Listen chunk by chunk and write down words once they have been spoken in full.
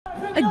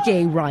A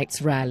gay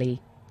rights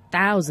rally.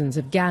 Thousands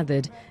have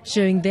gathered,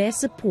 showing their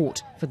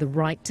support for the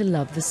right to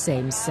love the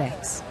same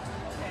sex.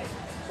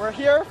 We're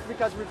here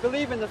because we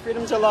believe in the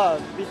freedom to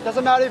love. It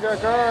doesn't matter if you're a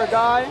girl or a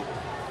guy,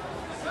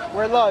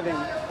 we're loving.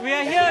 We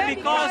are here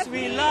because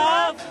we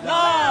love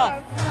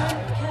love.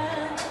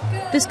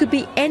 This could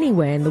be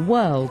anywhere in the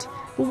world,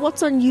 but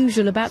what's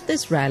unusual about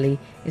this rally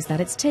is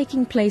that it's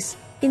taking place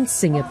in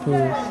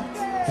Singapore.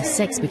 The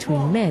sex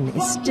between men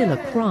is still a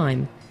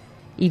crime.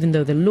 Even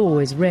though the law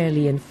is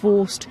rarely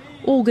enforced,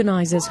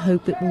 organisers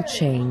hope it will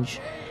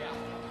change.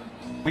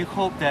 We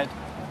hope that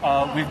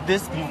with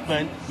this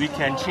movement, we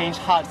can change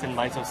hearts and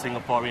minds of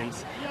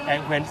Singaporeans.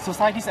 And when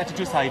society's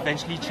attitudes are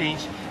eventually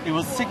changed, it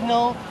will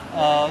signal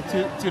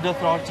to the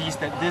authorities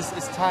that this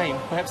is time,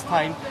 perhaps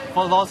time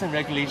for laws and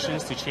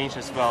regulations to change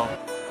as well.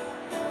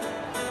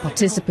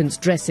 Participants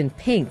dress in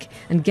pink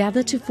and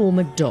gather to form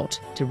a dot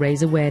to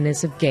raise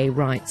awareness of gay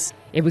rights.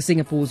 It was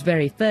Singapore's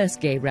very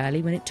first gay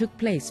rally when it took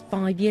place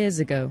 5 years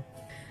ago.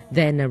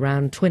 Then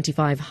around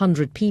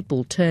 2,500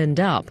 people turned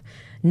up.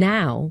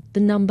 Now the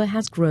number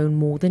has grown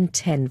more than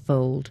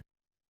tenfold.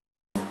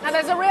 And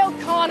there's a real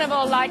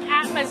carnival-like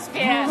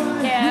atmosphere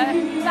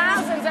here.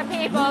 Thousands of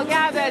people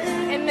gathered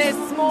in this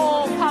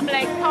small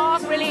public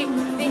park, really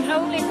the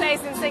only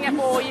place in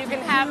Singapore you can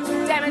have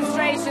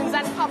demonstrations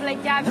and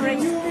public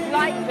gatherings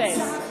like this.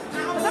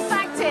 But the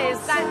fact is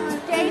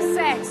that gay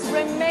sex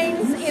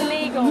remains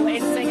illegal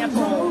in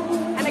Singapore.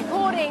 And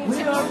according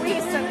to a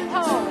recent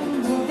poll,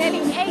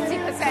 nearly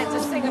 80%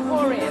 of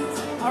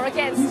Singaporeans are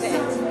against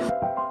it.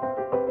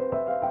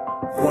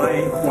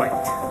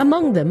 White.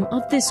 Among them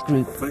are this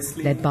group,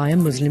 led by a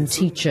Muslim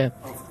teacher,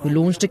 who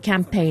launched a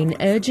campaign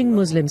urging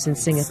Muslims in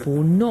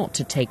Singapore not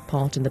to take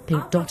part in the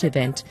Pink Dot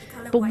event,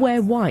 but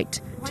wear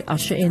white to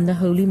usher in the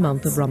holy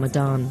month of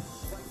Ramadan.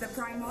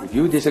 If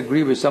you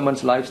disagree with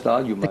someone's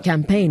lifestyle, you must... The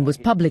campaign was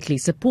publicly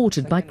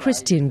supported by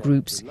Christian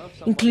groups,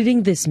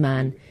 including this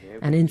man,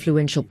 an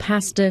influential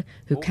pastor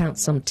who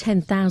counts some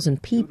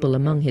 10,000 people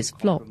among his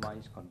flock.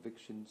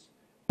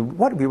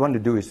 What we want to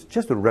do is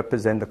just to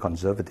represent the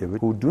conservative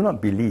who do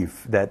not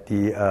believe that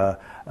the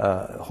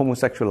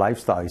homosexual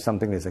lifestyle is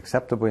something that's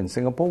acceptable in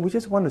Singapore. We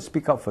just want to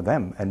speak up for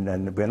them,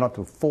 and we're not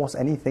to force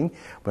anything.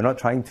 We're not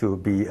trying to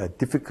be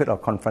difficult or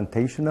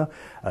confrontational.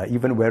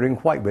 Even wearing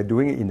white, we're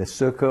doing it in the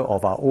circle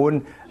of our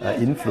own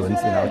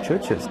influence in our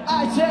churches.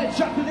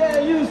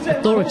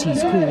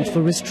 Authorities called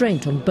for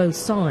restraint on both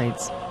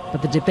sides,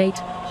 but the debate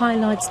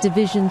highlights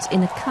divisions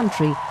in a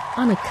country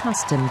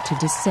unaccustomed to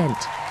dissent,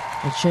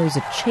 and shows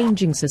a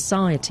changing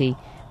society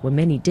where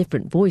many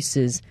different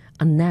voices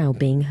are now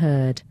being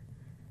heard.